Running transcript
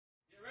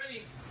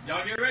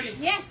Y'all get ready?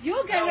 Yes,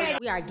 you get ready.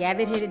 We are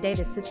gathered here today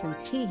to sip some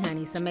tea,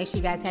 honey. So make sure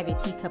you guys have your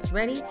teacups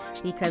ready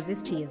because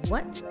this tea is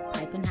what?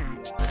 Piping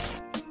hot.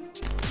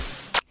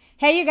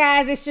 Hey you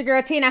guys, it's your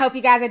girl T and I hope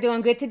you guys are doing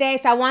good today.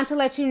 So I want to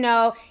let you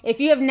know, if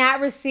you have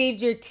not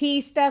received your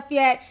tea stuff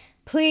yet,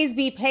 please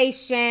be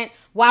patient.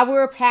 While we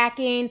were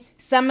packing,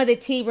 some of the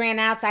tea ran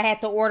out, so I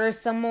had to order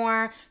some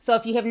more. So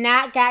if you have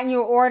not gotten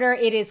your order,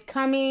 it is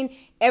coming.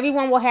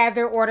 Everyone will have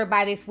their order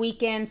by this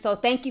weekend. So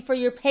thank you for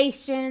your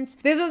patience.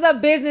 This is a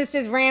business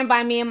just ran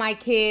by me and my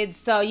kids.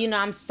 So, you know,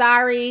 I'm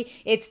sorry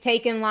it's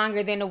taken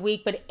longer than a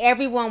week, but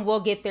everyone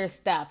will get their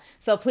stuff.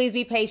 So please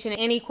be patient.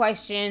 Any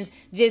questions,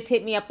 just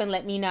hit me up and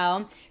let me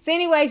know. So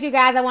anyways, you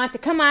guys, I want to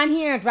come on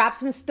here and drop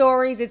some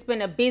stories. It's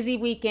been a busy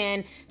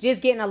weekend,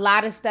 just getting a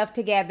lot of stuff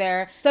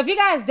together. So if you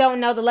guys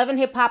don't know, the Love and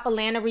Hip Hop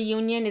Atlanta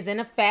reunion is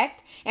in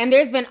effect. And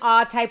there's been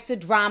all types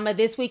of drama.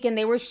 This weekend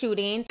they were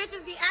shooting.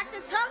 Bitches be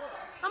acting tough.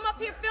 I'm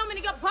up here filming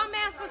and your bum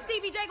ass for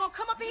Stevie.J gonna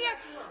come up here.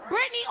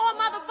 Brittany on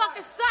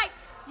motherfucking sight.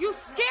 You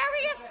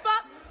scary as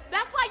fuck.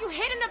 That's why you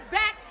hit in the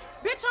back.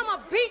 Bitch,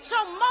 I'ma beat your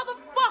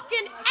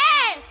motherfucking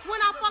ass when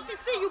I fucking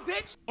see you,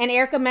 bitch.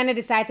 And Mena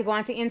decided to go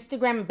onto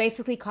Instagram and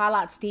basically call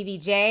out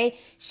Stevie.J.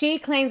 She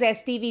claims that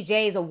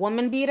Stevie.J is a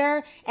woman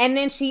beater. And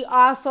then she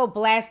also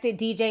blasted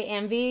DJ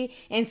Envy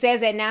and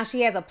says that now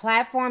she has a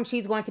platform.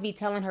 She's going to be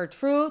telling her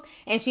truth.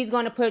 And she's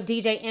going to put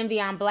DJ Envy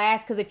on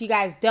blast. Because if you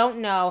guys don't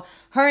know,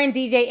 her and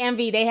DJ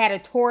Envy, they had a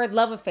torrid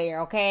love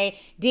affair, okay?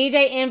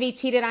 DJ Envy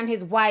cheated on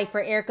his wife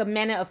for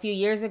Mena a few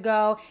years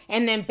ago.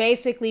 And then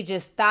basically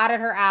just thotted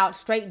her out,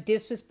 straight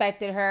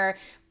disrespected her,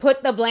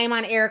 put the blame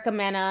on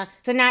Mena.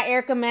 So now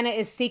Mena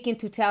is seeking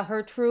to tell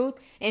her truth.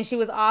 And she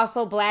was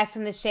also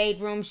blasting the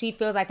shade room. She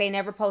feels like they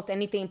never post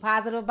anything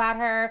positive about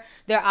her.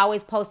 They're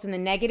always posting the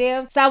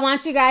negative. So I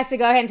want you guys to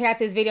go ahead and check out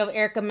this video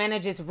of Mena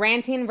just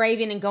ranting,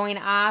 raving, and going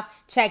off.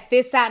 Check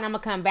this out and I'm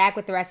going to come back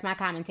with the rest of my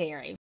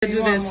commentary.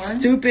 Do this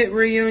stupid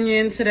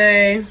reunion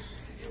today.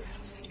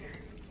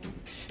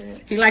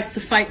 He likes to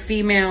fight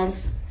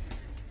females.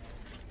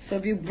 So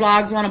if you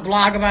blogs want to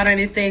blog about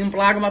anything,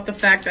 blog about the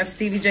fact that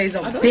Stevie.J's a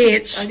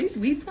bitch. Are these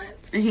weed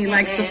plants? And he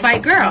likes to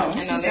fight girls.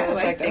 I know, they look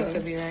like they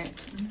could be right.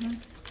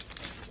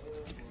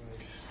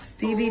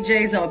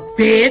 Stevie.J's a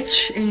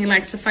bitch and he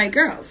likes to fight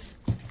girls.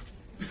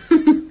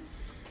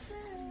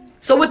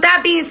 So with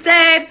that being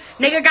said,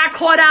 nigga got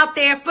caught out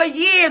there for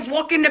years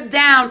walking them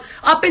down,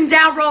 up and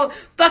down road,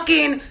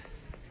 fucking,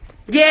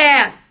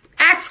 yeah.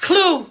 Ask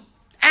Clue,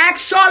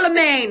 ask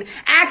Charlemagne,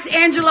 ask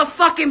Angela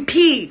fucking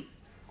P.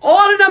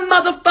 All of them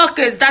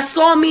motherfuckers that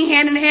saw me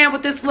hand in hand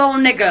with this little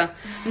nigga.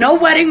 No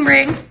wedding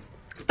ring.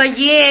 For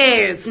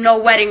years,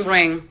 no wedding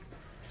ring.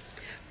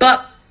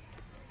 But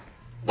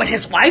when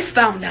his wife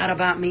found out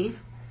about me,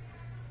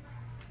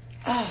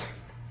 oh,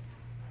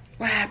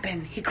 what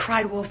happened? He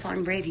cried wolf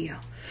on radio.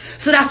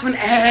 So that's when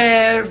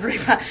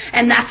everybody,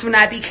 and that's when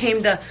I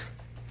became the,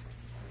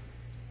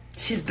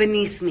 she's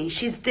beneath me.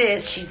 She's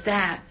this, she's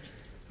that.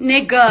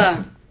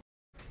 Nigga,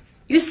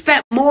 you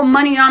spent more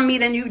money on me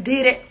than you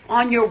did it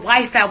on your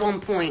wife at one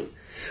point.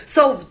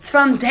 So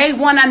from day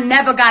one, I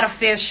never got a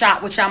fair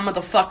shot with y'all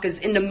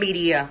motherfuckers in the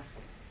media.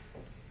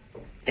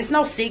 It's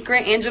no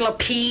secret. Angela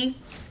P.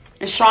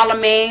 and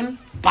Charlemagne,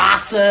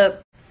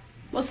 Gossip.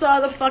 What's the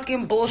other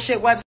fucking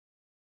bullshit website?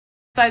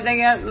 They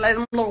got like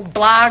little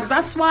blogs.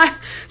 That's why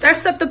they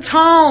set the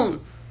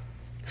tone.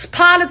 It's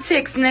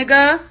politics,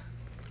 nigga.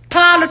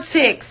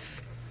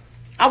 Politics.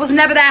 I was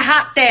never that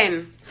hot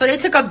then. So they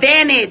took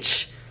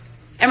advantage.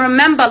 And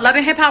remember, Love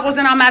and Hip Hop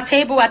wasn't on my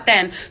table at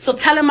then. So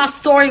telling my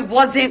story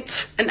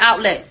wasn't an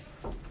outlet.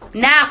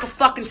 Now I can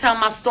fucking tell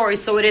my story,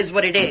 so it is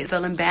what it is.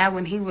 Feeling bad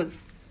when he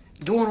was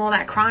doing all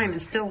that crime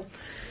and still,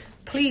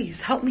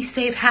 please help me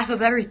save half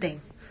of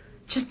everything.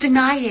 Just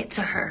deny it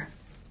to her.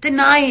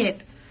 Deny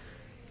it.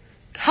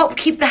 Help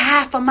keep the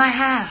half of my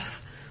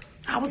half.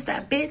 I was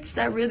that bitch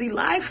that really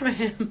lied for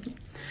him.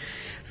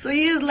 So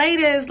years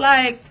later, it's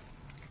like,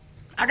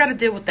 I got to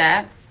deal with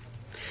that.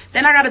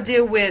 Then I got to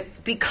deal with,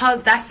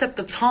 because that set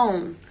the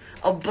tone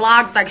of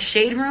blogs like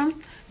Shade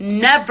Room,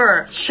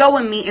 never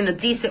showing me in a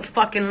decent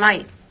fucking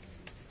light.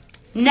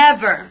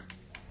 Never.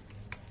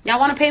 Y'all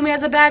want to pay me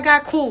as a bad guy?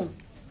 Cool.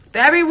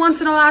 But every once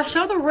in a while,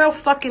 show the real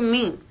fucking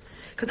me.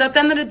 Because at the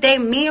end of the day,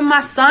 me and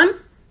my son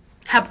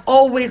have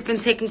always been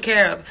taken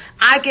care of.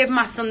 I give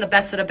my son the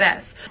best of the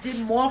best.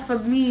 Did more for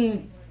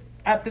me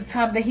at the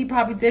time that he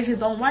probably did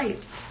his own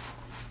wife.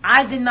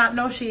 I did not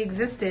know she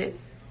existed.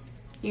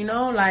 You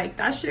know, like,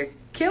 that shit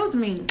kills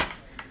me.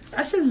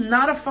 That's just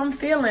not a fun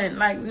feeling.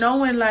 Like,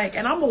 knowing, like,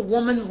 and I'm a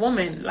woman's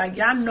woman. Like,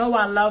 y'all know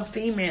I love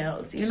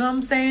females. You know what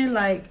I'm saying?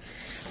 Like,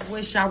 I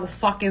wish I would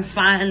fucking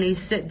finally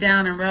sit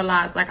down and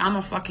realize, like, I'm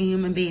a fucking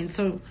human being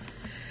too.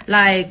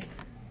 Like,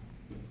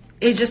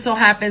 it just so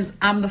happens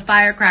I'm the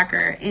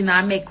firecracker and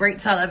I make great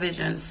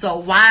television. So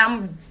why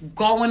I'm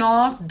going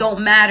off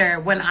don't matter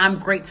when I'm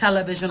great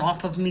television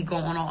off of me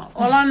going off.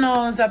 all I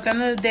know is at the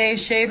end of the day,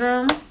 Shade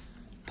Room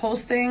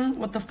posting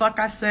what the fuck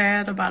I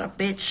said about a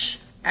bitch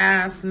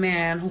ass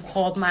man who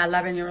called my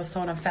 11-year-old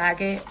son a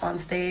faggot on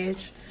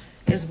stage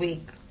is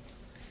weak.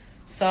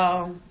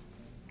 So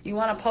You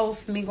want to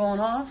post me going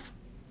off?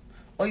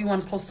 Or you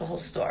want to post the whole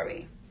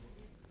story?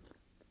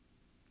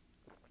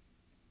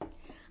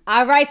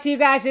 All right, so you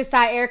guys just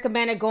saw Erica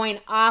Mena going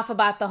off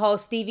about the whole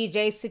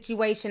Stevie.J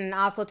situation and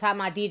also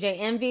talking about DJ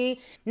Envy.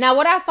 Now,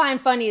 what I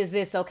find funny is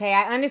this, okay?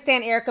 I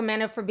understand Erica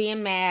Mena for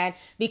being mad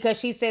because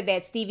she said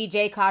that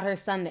Stevie.J called her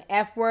son the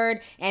F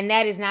word, and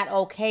that is not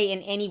okay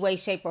in any way,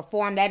 shape, or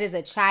form. That is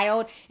a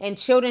child, and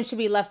children should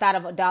be left out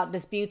of adult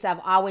disputes.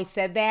 I've always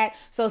said that.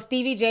 So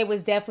Stevie.J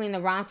was definitely in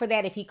the wrong for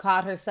that if he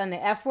called her son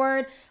the F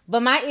word.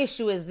 But my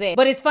issue is this.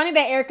 But it's funny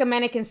that Erica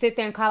Mena can sit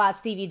there and call out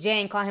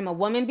Stevie.J and call him a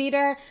woman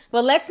beater.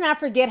 But let's not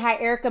forget how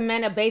Erica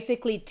Mena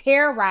basically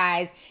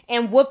terrorized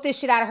and whooped the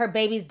shit out of her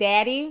baby's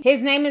daddy.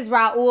 His name is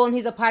Raul, and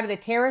he's a part of the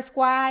terror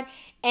squad.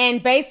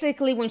 And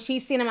basically, when she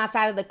seen him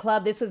outside of the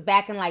club, this was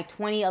back in like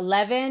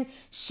 2011,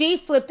 she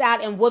flipped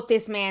out and whooped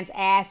this man's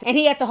ass. And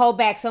he had to hold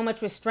back so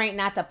much restraint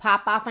not to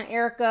pop off on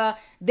Erica.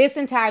 This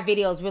entire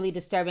video is really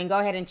disturbing. Go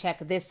ahead and check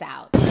this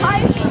out.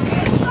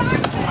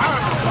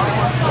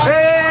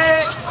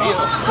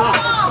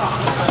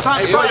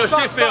 Hey, bro, your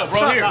shit fell,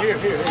 bro. Here.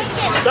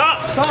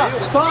 Stop.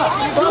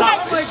 You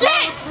ain't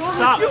shit!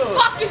 Stop. You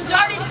fucking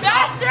dirty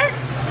bastard!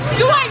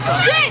 You ain't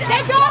shit,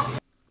 nigga!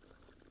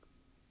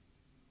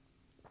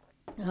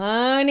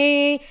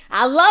 Honey,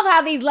 I love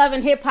how these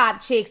loving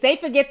hip-hop chicks, they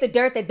forget the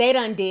dirt that they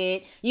done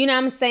did. You know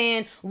what I'm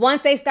saying?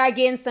 Once they start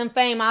getting some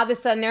fame, all of a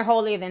sudden they're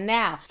holier than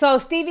thou. So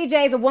if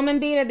Stevie.J is a woman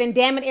beater, then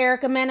damn it,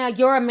 Erica Mena,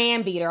 you're a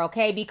man beater,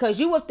 okay? Because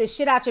you whooped the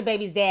shit out your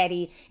baby's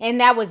daddy, and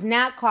that was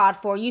not called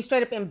for. You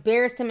straight up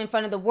embarrassed him in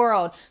front of the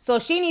world. So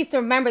she needs to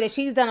remember that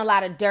she's done a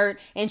lot of dirt,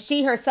 and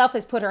she herself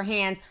has put her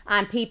hands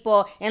on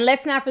people. And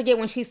let's not forget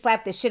when she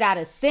slapped the shit out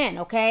of Sin,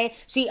 okay?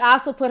 She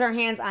also put her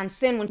hands on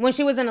Sin when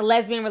she was in a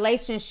lesbian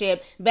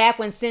relationship back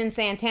when Sin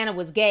Santana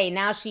was gay.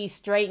 Now she's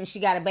straight and she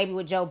got a baby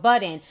with Joe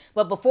Budden.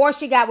 But before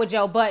she got with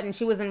Joe Budden,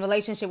 she was in a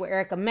relationship with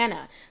Erica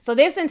Mena. So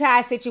this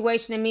entire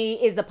situation to me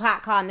is the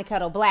pot calling the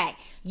kettle black.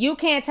 You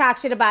can't talk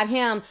shit about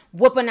him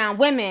whooping on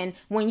women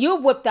when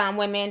you've whipped on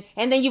women,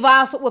 and then you've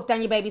also whipped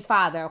on your baby's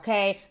father,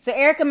 okay? So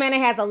Erica Mena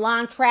has a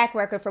long track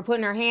record for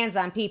putting her hands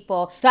on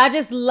people. So I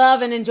just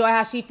love and enjoy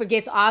how she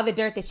forgets all the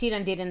dirt that she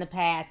done did in the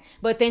past,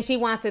 but then she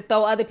wants to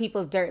throw other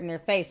people's dirt in their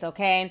face,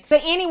 okay? So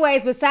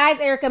anyways, besides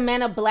Erica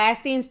Mena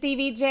blasting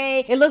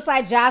Stevie.J, it looks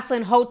like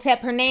Joseline Hotep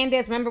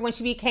Hernandez, remember when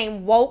she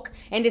became woke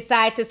and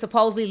decided to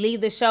supposedly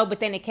leave the show, but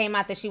then it came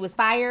out that she was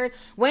fired?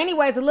 Well,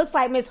 anyways, it looks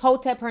like Miss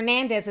Hotep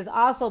Hernandez is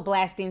also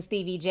blasting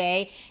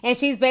Stevie.J, and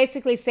she's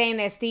basically saying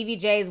that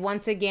Stevie.J is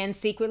once again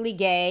secretly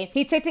gay.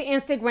 He took to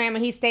Instagram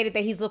and he stated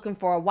that he's looking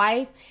for a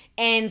wife,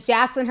 and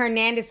Joseline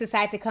Hernandez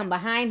decided to come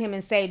behind him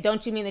and say,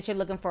 don't you mean that you're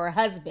looking for a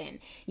husband?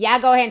 Y'all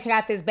go ahead and check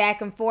out this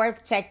back and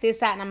forth. Check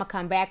this out, and I'm gonna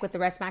come back with the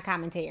rest of my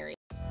commentary.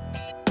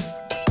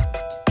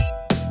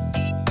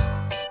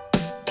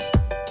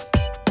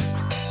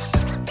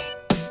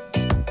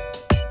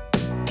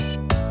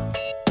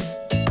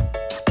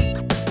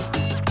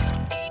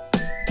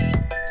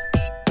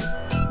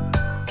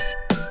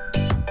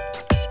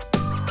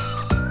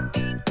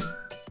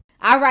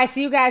 All right, so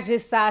you guys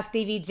just saw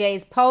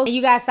Stevie.J's post, and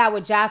you guys saw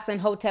what Joseline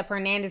Hotep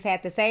Hernandez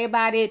had to say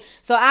about it.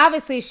 So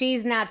obviously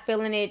she's not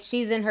feeling it.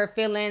 She's in her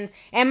feelings.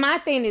 And my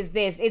thing is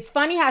this. It's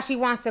funny how she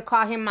wants to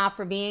call him out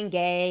for being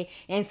gay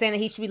and saying that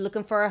he should be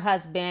looking for a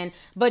husband.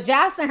 But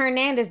Joseline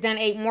Hernandez done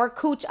ate more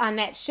cooch on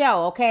that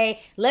show,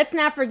 okay? Let's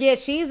not forget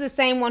she's the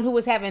same one who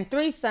was having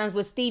threesomes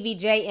with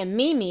Stevie.J and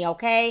Mimi,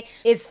 okay?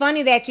 It's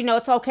funny that, you know,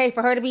 it's okay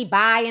for her to be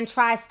bi and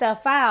try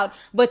stuff out,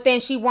 but then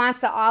she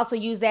wants to also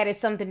use that as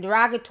something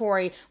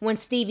derogatory when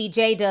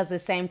Stevie.J does the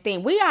same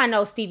thing. We all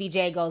know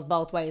Stevie.J goes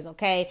both ways,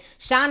 okay?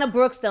 Shauna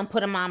Brooks done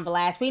put him on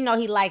blast. We know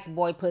he likes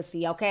boy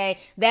pussy, okay?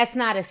 That's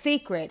not a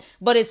secret.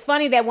 But it's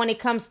funny that when it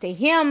comes to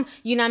him,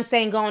 you know what I'm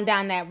saying, going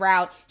down that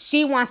route,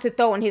 she wants to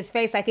throw in his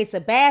face like it's a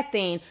bad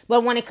thing.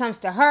 But when it comes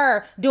to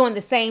her doing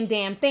the same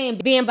damn thing,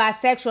 being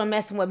bisexual and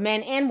messing with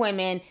men and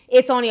women,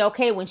 it's only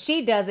okay when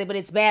she does it, but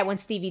it's bad when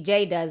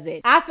Stevie.J does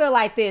it. I feel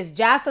like this.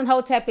 Joseline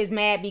Hotep is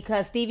mad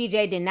because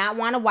Stevie.J did not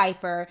want to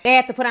wife her. They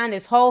had to put on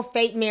this whole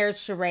fake marriage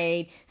charade.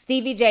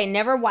 Stevie.J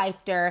never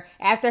wifed her.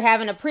 After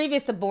having a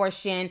previous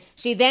abortion,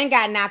 she then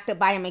got knocked up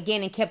by him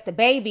again and kept the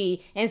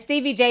baby. And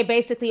Stevie.J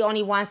basically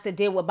only wants to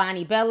deal with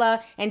Bonnie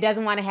Bella and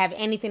doesn't want to have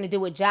anything to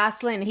do with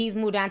Joseline. And he's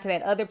moved on to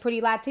that other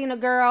pretty Latina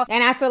girl.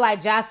 And I feel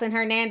like Joseline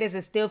Hernandez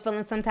is still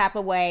feeling some type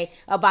of way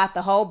about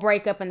the whole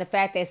breakup and the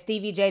fact that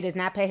Stevie.J does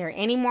not pay her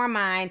any more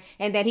mind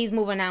and that he's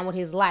moving on with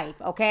his life,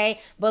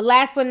 okay? But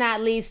last but not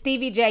least,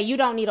 Stevie.J, you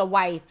don't need a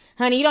wife.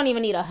 Honey, you don't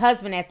even need a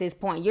husband at this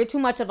point. You're too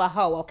much of a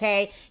hoe,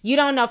 okay? You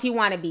don't know if you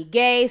want to be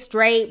gay,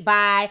 straight,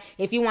 bi,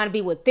 if you want to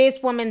be with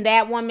this woman,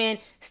 that woman.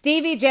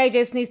 Stevie.J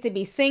just needs to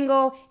be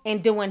single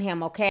and doing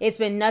him, okay? It's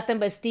been nothing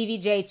but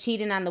Stevie.J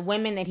cheating on the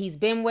women that he's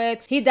been with.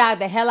 He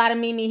dogged the hell out of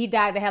Mimi. He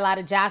dogged the hell out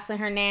of Joseline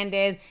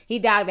Hernandez. He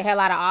dogged the hell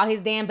out of all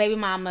his damn baby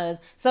mamas.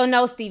 So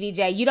no,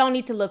 Stevie.J, you don't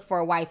need to look for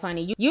a wife,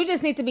 honey. You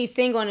just need to be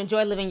single and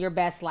enjoy living your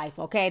best life,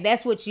 okay?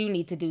 That's what you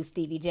need to do,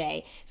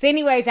 Stevie.J. So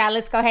anyways, y'all,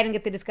 let's go ahead and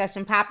get the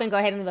discussion popping. Go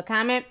ahead and leave a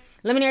comment.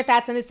 Let me know your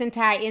thoughts on this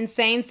entire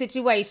insane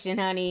situation,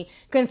 honey,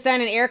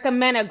 concerning Erica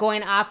Mena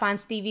going off on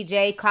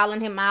Stevie.J,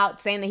 calling him out,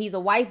 saying that he's a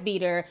wife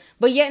beater,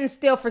 but yet and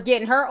still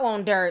forgetting her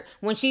own dirt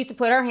when she used to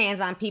put her hands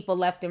on people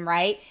left and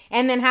right.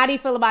 And then how do you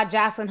feel about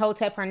Joseline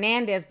Hotep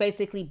Hernandez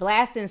basically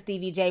blasting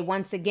Stevie.J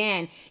once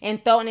again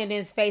and throwing it in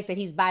his face that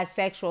he's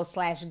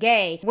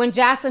bisexual/gay when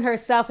Joseline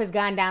herself has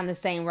gone down the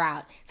same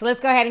route? So let's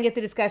go ahead and get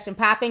the discussion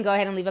popping. Go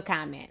ahead and leave a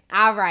comment.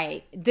 All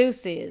right,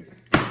 deuces.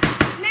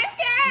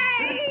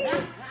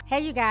 Hey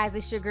you guys,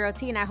 it's your girl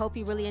T, and I hope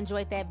you really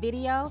enjoyed that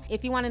video.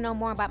 If you want to know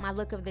more about my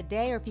look of the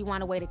day, or if you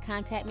want a way to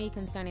contact me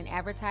concerning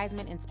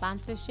advertisement and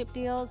sponsorship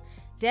deals,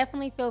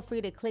 definitely feel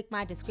free to click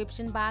my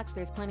description box.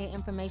 There's plenty of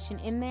information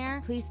in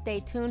there. Please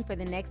stay tuned for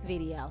the next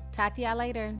video. Talk to y'all later.